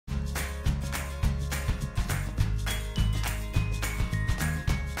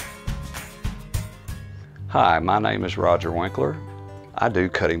Hi, my name is Roger Winkler. I do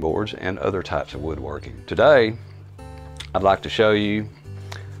cutting boards and other types of woodworking. Today, I'd like to show you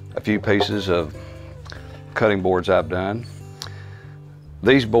a few pieces of cutting boards I've done.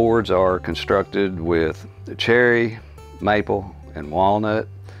 These boards are constructed with cherry, maple, and walnut,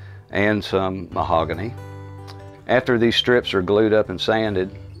 and some mahogany. After these strips are glued up and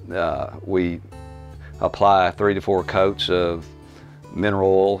sanded, we apply 3 to 4 coats of mineral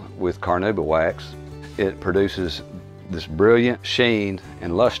oil with carnauba wax. It produces this brilliant sheen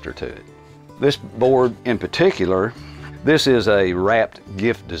and luster to it. This board in particular, this is a wrapped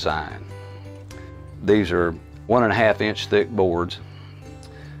gift design. These are 1.5 inch thick boards.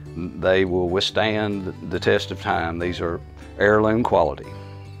 They will withstand the test of time. These are heirloom quality.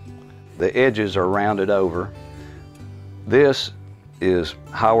 The edges are rounded over. This is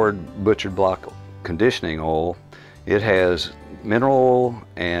Howard Butchered Block conditioning oil. It has mineral oil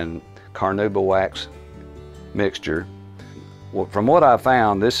and carnauba wax mixture. Well, from what I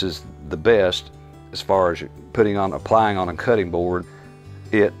found, this is the best as far as applying on a cutting board.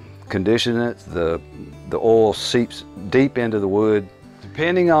 It conditions it, the oil seeps deep into the wood.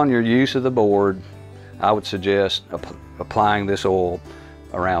 Depending on your use of the board, I would suggest applying this oil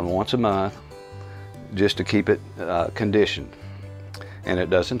around once a month just to keep it conditioned. And it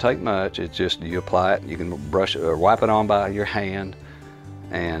doesn't take much. It's just you apply it, you can brush it or wipe it on by your hand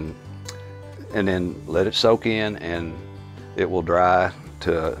and then let it soak in, and it will dry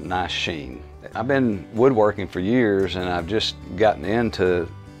to a nice sheen. I've been woodworking for years, and I've just gotten into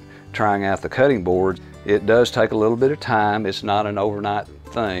trying out the cutting boards. It does take a little bit of time. It's not an overnight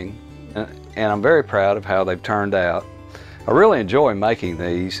thing, and I'm very proud of how they've turned out. I really enjoy making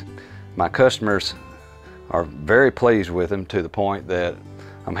these. My customers are very pleased with them, to the point that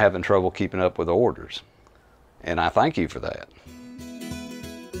I'm having trouble keeping up with orders, and I thank you for that.